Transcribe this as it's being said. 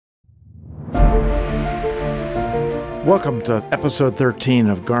Welcome to episode 13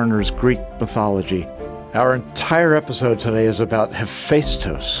 of Garner's Greek Mythology. Our entire episode today is about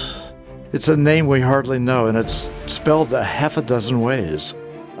Hephaestus. It's a name we hardly know, and it's spelled a half a dozen ways.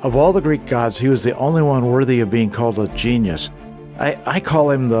 Of all the Greek gods, he was the only one worthy of being called a genius. I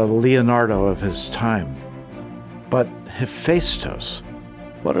call him the Leonardo of his time. But Hephaestus,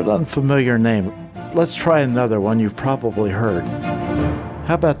 what an unfamiliar name. Let's try another one you've probably heard.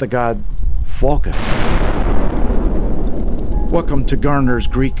 How about the god Vulcan? Welcome to Garner's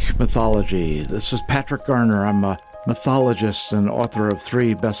Greek Mythology. This is Patrick Garner. I'm a mythologist and author of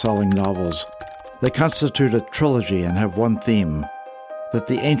 3 best-selling novels. They constitute a trilogy and have one theme, that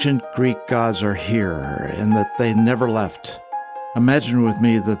the ancient Greek gods are here and that they never left. Imagine with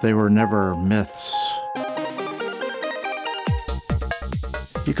me that they were never myths.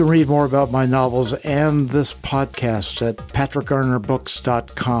 You can read more about my novels and this podcast at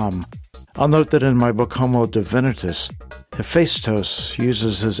patrickgarnerbooks.com. I'll note that in my book Homo Divinitus, Hephaestus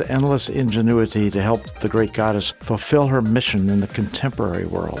uses his endless ingenuity to help the great goddess fulfill her mission in the contemporary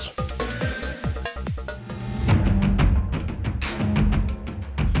world.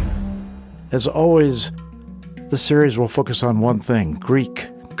 As always, the series will focus on one thing: Greek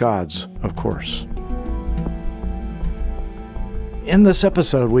gods, of course. In this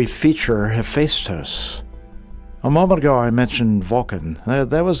episode, we feature Hephaestus. A moment ago, I mentioned Vulcan.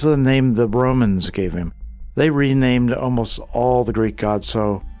 That was the name the Romans gave him. They renamed almost all the Greek gods,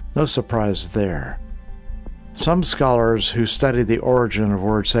 so no surprise there. Some scholars who study the origin of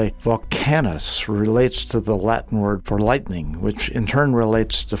words say Vulcanus relates to the Latin word for lightning, which in turn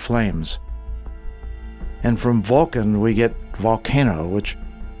relates to flames. And from Vulcan, we get volcano, which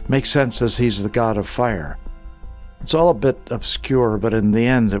makes sense as he's the god of fire. It's all a bit obscure, but in the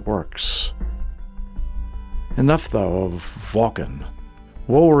end it works. Enough, though, of Vulcan.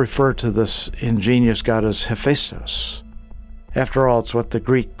 We'll refer to this ingenious god as Hephaestus. After all, it's what the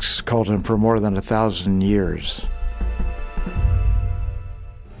Greeks called him for more than 1,000 years.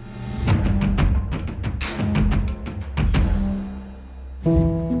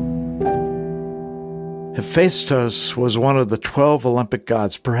 Hephaestus was one of the 12 Olympic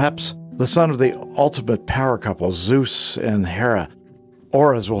gods, perhaps the son of the ultimate power couple, Zeus and Hera.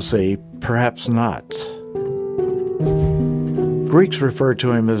 Or, as we'll see, perhaps not. Greeks referred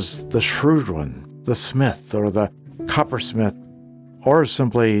to him as the shrewd one, the smith, or the coppersmith, or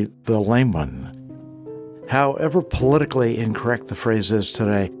simply the lame one. However politically incorrect the phrase is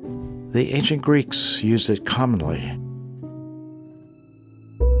today, the ancient Greeks used it commonly.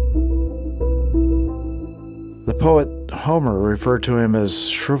 The poet Homer referred to him as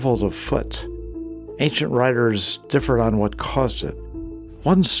shriveled of foot. Ancient writers differed on what caused it.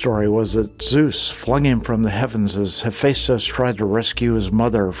 One story was that Zeus flung him from the heavens as Hephaestus tried to rescue his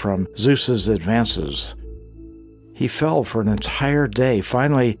mother from Zeus's advances. He fell for an entire day,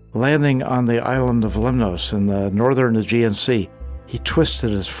 finally landing on the island of Lemnos in the northern Aegean Sea. He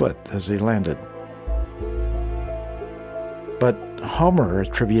twisted his foot as he landed. But Homer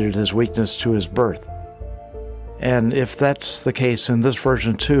attributed his weakness to his birth. And if that's the case in this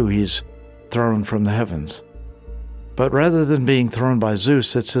version too, he's thrown from the heavens. But rather than being thrown by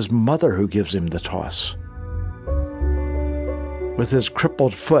Zeus, it's his mother who gives him the toss. With his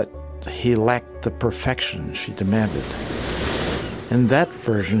crippled foot, he lacked the perfection she demanded. In that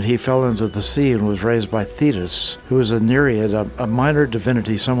version, he fell into the sea and was raised by Thetis, who was a Nereid, a minor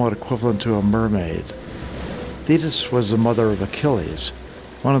divinity somewhat equivalent to a mermaid. Thetis was the mother of Achilles,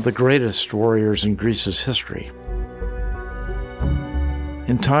 one of the greatest warriors in Greece's history.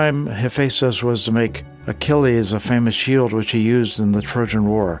 In time, Hephaestus was to make Achilles a famous shield which he used in the Trojan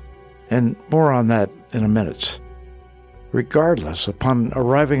War, and more on that in a minute. Regardless, upon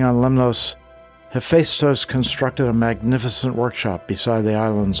arriving on Lemnos, Hephaestus constructed a magnificent workshop beside the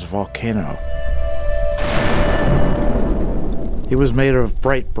island's volcano. It was made of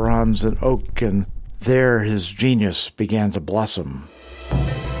bright bronze and oak, and there his genius began to blossom.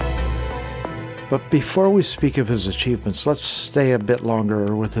 But before we speak of his achievements, let's stay a bit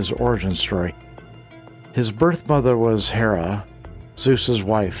longer with his origin story. His birth mother was Hera, Zeus's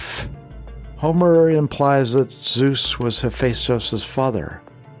wife. Homer implies that Zeus was Hephaestus' father,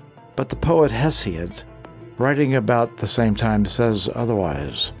 but the poet Hesiod, writing about the same time, says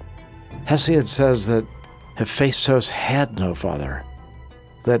otherwise. Hesiod says that Hephaestus had no father,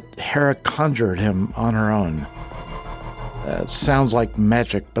 that Hera conjured him on her own. It sounds like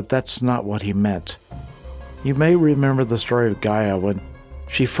magic, but that's not what he meant. You may remember the story of Gaia. When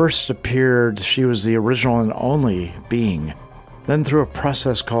she first appeared, she was the original and only being. Then through a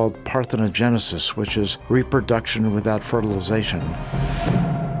process called parthenogenesis, which is reproduction without fertilization,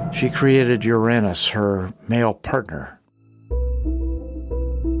 she created Uranus, her male partner.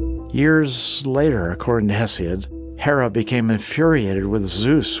 Years later, according to Hesiod, Hera became infuriated with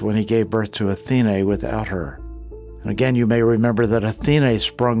Zeus when he gave birth to Athene without her. And again, you may remember that Athene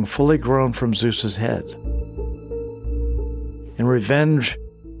sprung fully grown from Zeus's head. In revenge,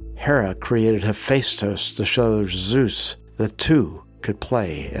 Hera created Hephaestus to show Zeus that two could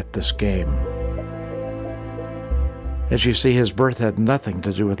play at this game. As you see, his birth had nothing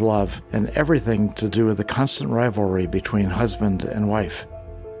to do with love and everything to do with the constant rivalry between husband and wife.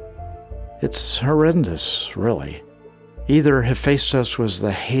 It's horrendous, really. Either Hephaestus was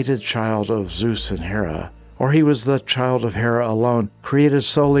the hated child of Zeus and Hera, or he was the child of Hera alone, created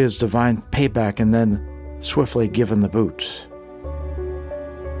solely as divine payback and then swiftly given the boot.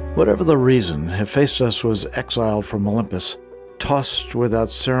 Whatever the reason, Hephaestus was exiled from Olympus, tossed without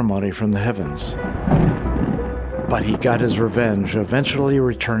ceremony from the heavens. But he got his revenge, eventually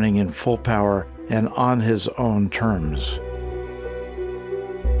returning in full power and on his own terms.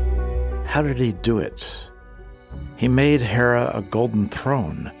 How did he do it? He made Hera a golden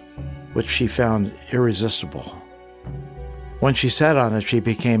throne, which she found irresistible. When she sat on it, she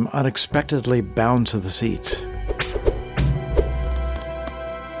became unexpectedly bound to the seat.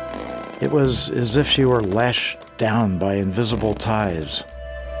 It was as if she were lashed down by invisible ties.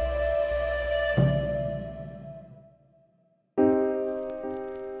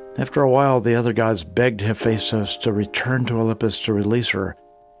 After a while, the other gods begged Hephaestus to return to Olympus to release her,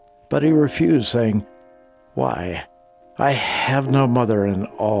 but he refused, saying, "Why? I have no mother in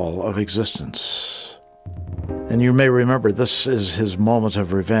all of existence." And you may remember this is his moment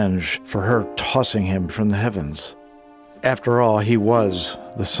of revenge for her tossing him from the heavens. After all, he was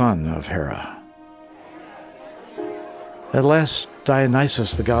the son of Hera. At last,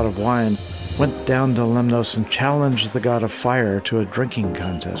 Dionysus, the god of wine, went down to Lemnos and challenged the god of fire to a drinking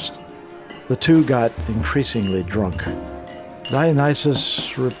contest. The two got increasingly drunk.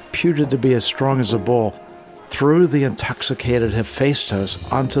 Dionysus, reputed to be as strong as a bull, threw the intoxicated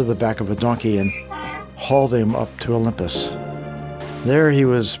Hephaestus onto the back of a donkey and hauled him up to Olympus. There he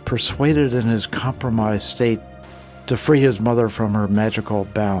was persuaded in his compromised state to free his mother from her magical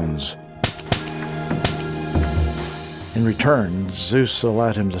bounds. In return, Zeus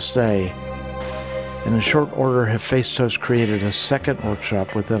allowed him to stay, and in short order, Hephaestus created a second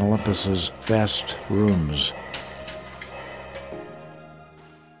workshop within Olympus's vast rooms.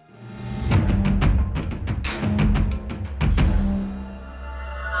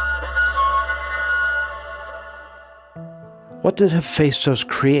 What did Hephaestus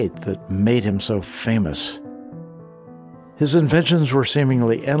create that made him so famous? His inventions were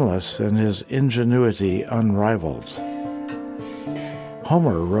seemingly endless and his ingenuity unrivaled.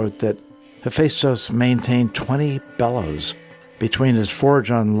 Homer wrote that Hephaestus maintained 20 bellows between his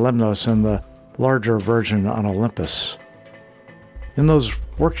forge on Lemnos and the larger version on Olympus. In those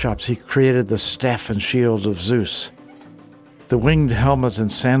workshops, he created the staff and shield of Zeus, the winged helmet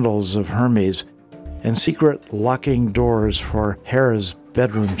and sandals of Hermes, and secret locking doors for Hera's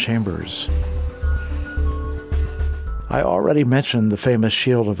bedroom chambers. I already mentioned the famous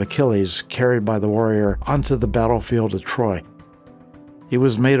shield of Achilles carried by the warrior onto the battlefield of Troy. It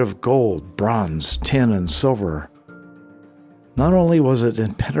was made of gold, bronze, tin, and silver. Not only was it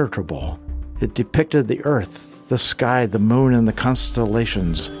impenetrable, it depicted the earth, the sky, the moon, and the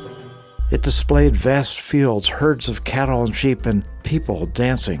constellations. It displayed vast fields, herds of cattle and sheep, and people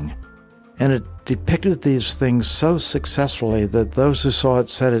dancing. And it depicted these things so successfully that those who saw it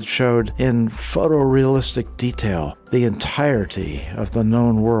said it showed in photorealistic detail the entirety of the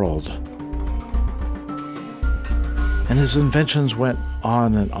known world. And his inventions went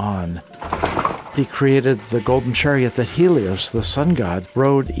on and on. He created the golden chariot that Helios, the sun god,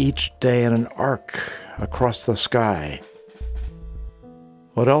 rode each day in an arc across the sky.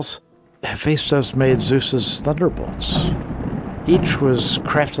 What else? Hephaestus made Zeus's thunderbolts. Each was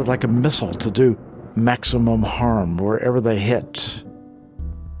crafted like a missile to do maximum harm wherever they hit.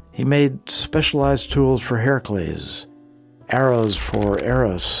 He made specialized tools for Heracles, arrows for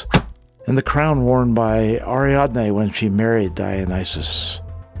Eros, and the crown worn by Ariadne when she married Dionysus.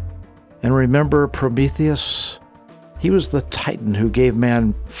 And remember Prometheus? He was the Titan who gave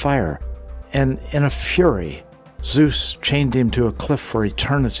man fire, and in a fury, Zeus chained him to a cliff for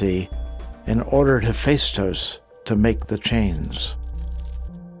eternity and ordered Hephaestus to make the chains.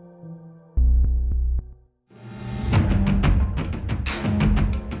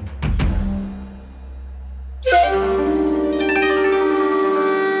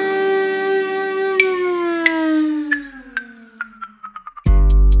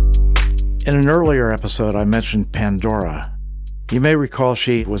 In an earlier episode, I mentioned Pandora. You may recall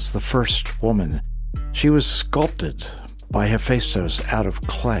she was the first woman. She was sculpted by Hephaestus out of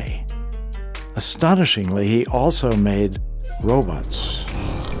clay. Astonishingly, he also made robots.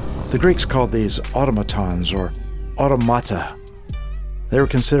 The Greeks called these automatons or automata. They were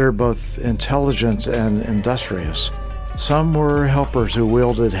considered both intelligent and industrious. Some were helpers who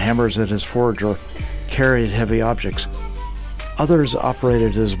wielded hammers at his forge or carried heavy objects. Others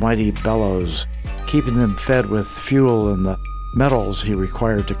operated as mighty bellows, keeping them fed with fuel and the metals he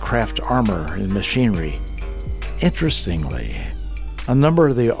required to craft armor and machinery. Interestingly, a number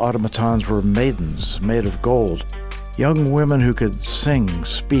of the automatons were maidens made of gold, young women who could sing,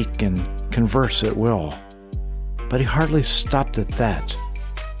 speak, and converse at will. But he hardly stopped at that.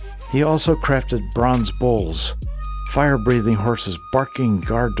 He also crafted bronze bulls, fire-breathing horses, barking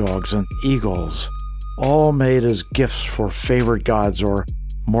guard dogs, and eagles, all made as gifts for favored gods or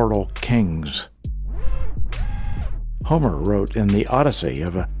mortal kings. Homer wrote in the Odyssey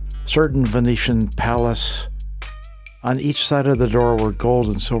of a certain Venetian palace. On each side of the door were gold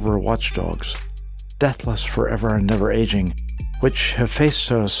and silver watchdogs, deathless forever and never aging, which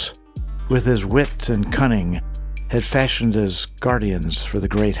Hephaestus, with his wit and cunning, had fashioned as guardians for the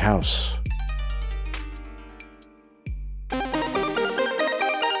great house.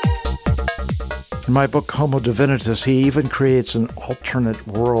 In my book, Homo Divinitus, he even creates an alternate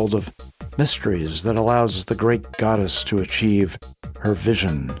world of mysteries that allows the great goddess to achieve her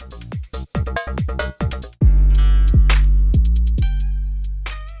vision.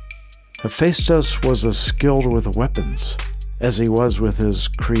 Hephaestus was as skilled with weapons as he was with his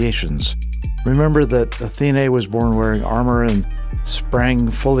creations. Remember that Athene was born wearing armor and sprang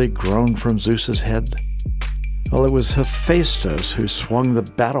fully grown from Zeus's head? Well, it was Hephaestus who swung the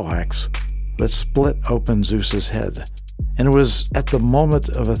battle axe that split open Zeus's head. And it was at the moment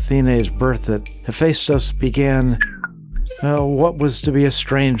of Athene's birth that Hephaestus began what was to be a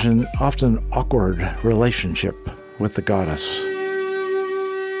strange and often awkward relationship with the goddess.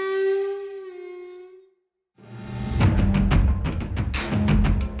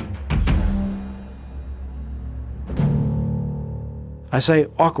 I say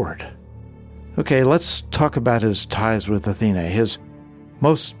awkward. Okay, let's talk about his ties with Athene. His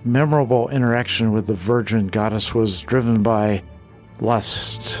most memorable interaction with the virgin goddess was driven by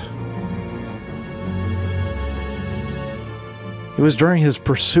lust. It was during his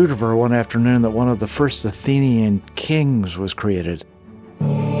pursuit of her one afternoon that one of the first Athenian kings was created.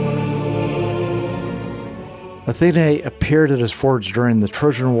 Athene appeared at his forge during the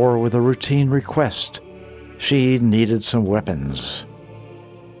Trojan War with a routine request. She needed some weapons.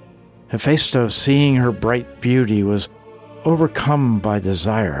 Hephaestus, seeing her bright beauty, was overcome by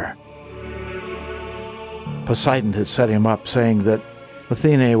desire. Poseidon had set him up, saying that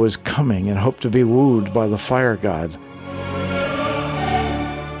Athene was coming and hoped to be wooed by the fire god.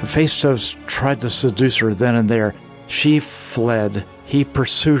 Hephaestus tried to seduce her then and there. She fled. He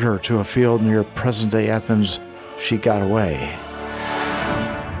pursued her to a field near present-day Athens. She got away.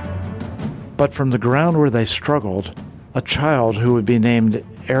 But from the ground where they struggled, a child who would be named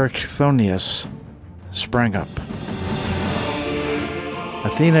Erichthonius sprang up.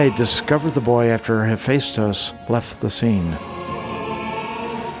 Athene discovered the boy after Hephaestus left the scene.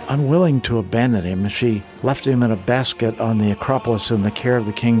 Unwilling to abandon him, she left him in a basket on the Acropolis in the care of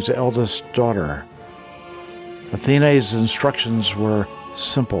the king's eldest daughter. Athene's instructions were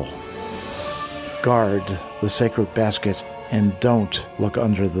simple. Guard the sacred basket and don't look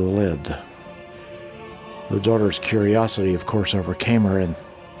under the lid. The daughter's curiosity, of course, overcame her, and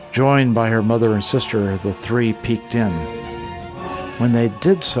joined by her mother and sister, the three peeked in. When they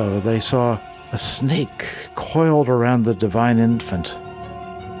did so, they saw a snake coiled around the divine infant.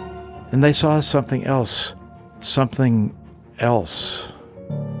 And they saw something else. Something else.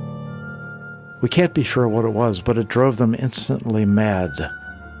 We can't be sure what it was, but it drove them instantly mad.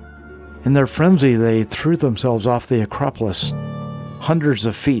 In their frenzy, they threw themselves off the Acropolis, hundreds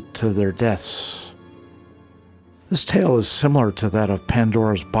of feet to their deaths. This tale is similar to that of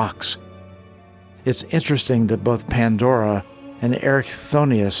Pandora's box. It's interesting that both Pandora and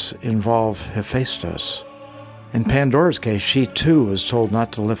Erichthonius involve Hephaestus. In Pandora's case, she too was told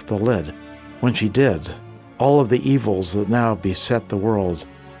not to lift the lid. When she did, all of the evils that now beset the world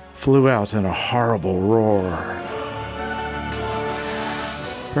flew out in a horrible roar.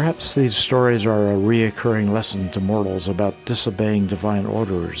 Perhaps these stories are a reoccurring lesson to mortals about disobeying divine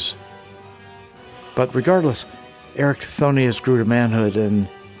orders. But regardless, Erichthonius grew to manhood and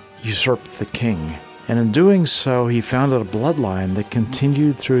usurped the king. And in doing so, he founded a bloodline that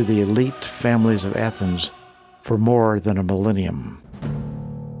continued through the elite families of Athens for more than a millennium.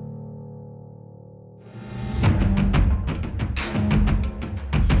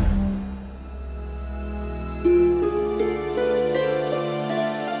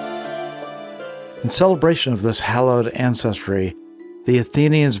 celebration of this hallowed ancestry, the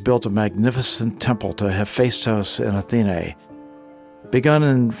Athenians built a magnificent temple to Hephaestus and Athene. Begun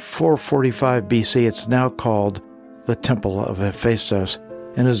in 445 BC, it's now called the Temple of Hephaestus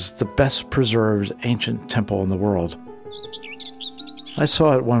and is the best preserved ancient temple in the world. I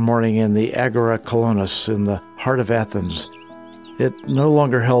saw it one morning in the Agora Colonis in the heart of Athens. It no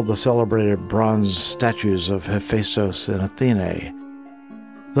longer held the celebrated bronze statues of Hephaestus and Athene.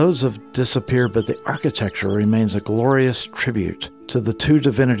 Those have disappeared, but the architecture remains a glorious tribute to the two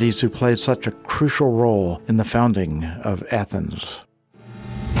divinities who played such a crucial role in the founding of Athens.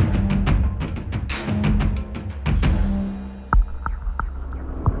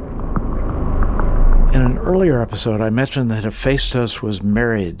 In an earlier episode, I mentioned that Hephaestus was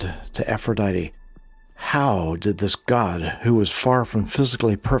married to Aphrodite. How did this god, who was far from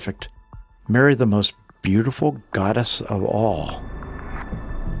physically perfect, marry the most beautiful goddess of all?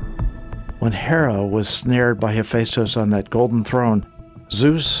 When Hera was snared by Hephaestus on that golden throne,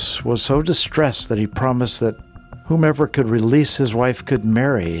 Zeus was so distressed that he promised that whomever could release his wife could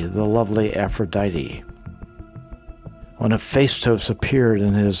marry the lovely Aphrodite. When Hephaestus appeared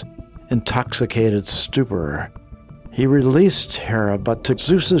in his intoxicated stupor, he released Hera, but to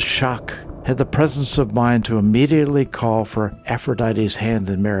Zeus's shock, had the presence of mind to immediately call for Aphrodite's hand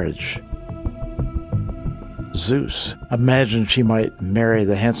in marriage. Zeus imagined she might marry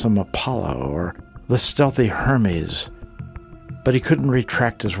the handsome Apollo or the stealthy Hermes, but he couldn't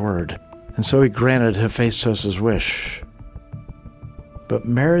retract his word, and so he granted Hephaestus' wish. But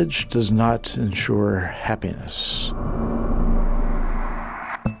marriage does not ensure happiness.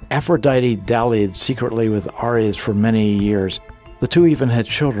 Aphrodite dallied secretly with Ares for many years. The two even had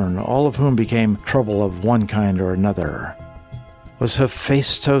children, all of whom became trouble of one kind or another. Was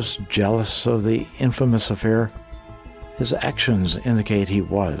Hephaestus jealous of the infamous affair? His actions indicate he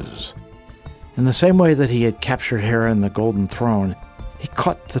was. In the same way that he had captured Hera in the Golden Throne, he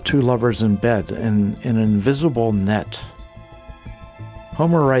caught the two lovers in bed in an invisible net.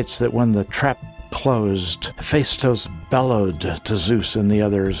 Homer writes that when the trap closed, Hephaestus bellowed to Zeus and the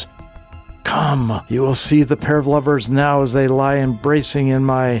others, "Come, you will see the pair of lovers now as they lie embracing in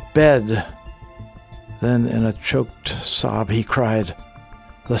my bed." Then in a choked sob he cried,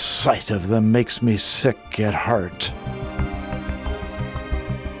 "The sight of them makes me sick at heart."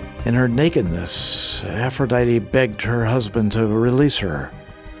 In her nakedness, Aphrodite begged her husband to release her.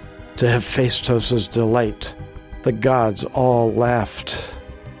 To Hephaestus' delight, the gods all laughed.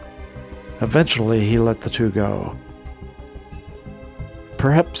 Eventually, he let the two go.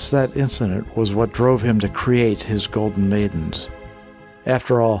 Perhaps that incident was what drove him to create his golden maidens.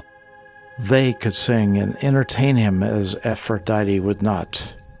 After all, they could sing and entertain him as Aphrodite would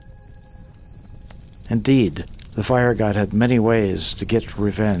not. Indeed, the fire god had many ways to get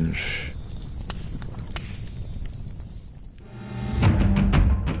revenge.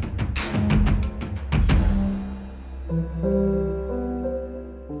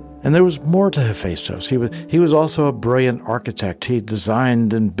 And there was more to Hephaestus. He was also a brilliant architect. He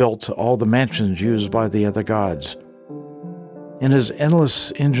designed and built all the mansions used by the other gods. In his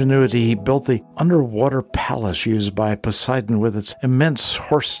endless ingenuity, he built the underwater palace used by Poseidon with its immense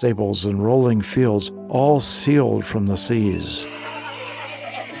horse stables and rolling fields, all sealed from the seas.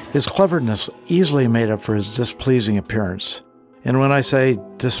 His cleverness easily made up for his displeasing appearance. And when I say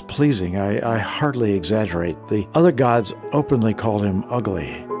displeasing, I hardly exaggerate. The other gods openly called him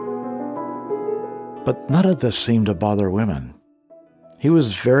ugly. But none of this seemed to bother women. He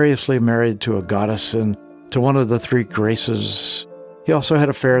was variously married to a goddess and to one of the three Graces. He also had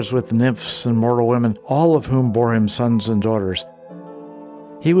affairs with nymphs and mortal women, all of whom bore him sons and daughters.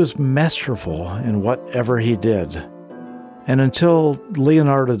 He was masterful in whatever he did. And until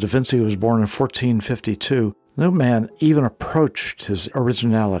Leonardo da Vinci was born in 1452, no man even approached his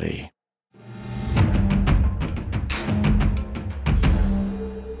originality.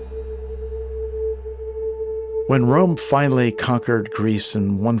 When Rome finally conquered Greece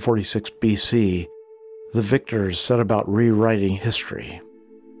in 146 BC, the victors set about rewriting history.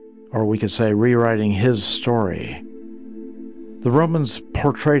 Or we could say rewriting his story. The Romans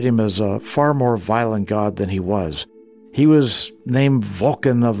portrayed him as a far more violent god than he was. He was named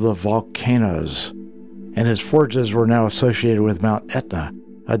Vulcan of the volcanoes, and his forges were now associated with Mount Etna,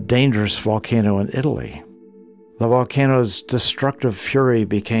 a dangerous volcano in Italy. The volcano's destructive fury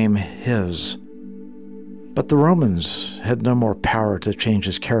became his. But the Romans had no more power to change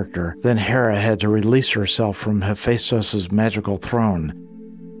his character than Hera had to release herself from Hephaestus' magical throne.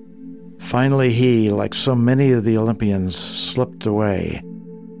 Finally, he, like so many of the Olympians, slipped away.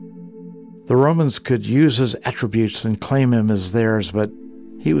 The Romans could use his attributes and claim him as theirs, but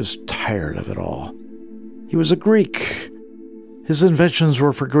he was tired of it all. He was a Greek. His inventions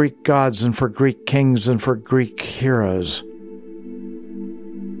were for Greek gods and for Greek kings and for Greek heroes.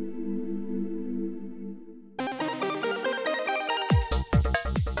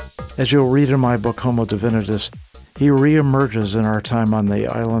 As you'll read in my book Homo Divinitus, he reemerges in our time on the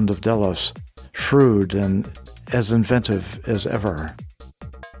island of Delos, shrewd and as inventive as ever.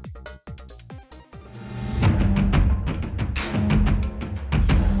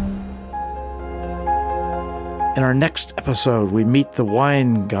 In our next episode, we meet the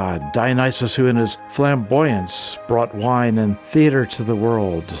wine god, Dionysus, who in his flamboyance brought wine and theater to the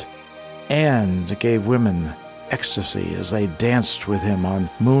world, and gave women ecstasy as they danced with him on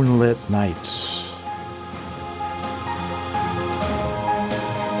moonlit nights.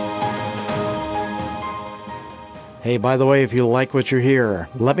 Hey, by the way, if you like what you hear,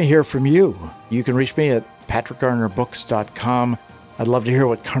 let me hear from you. You can reach me at patrickgarnerbooks.com. I'd love to hear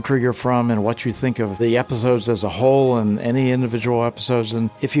what country you're from and what you think of the episodes as a whole and any individual episodes.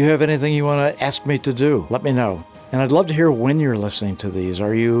 And if you have anything you want to ask me to do, let me know. And I'd love to hear when you're listening to these.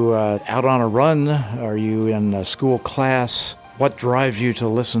 Are you out on a run? Are you in a school class? What drives you to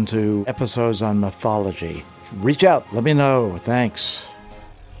listen to episodes on mythology? Reach out. Let me know. Thanks.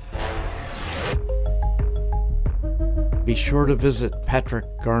 Be sure to visit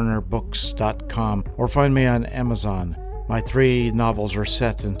patrickgarnerbooks.com or find me on Amazon. My 3 novels are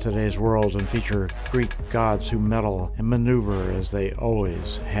set in today's world and feature Greek gods who meddle and maneuver as they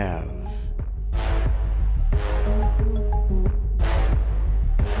always have.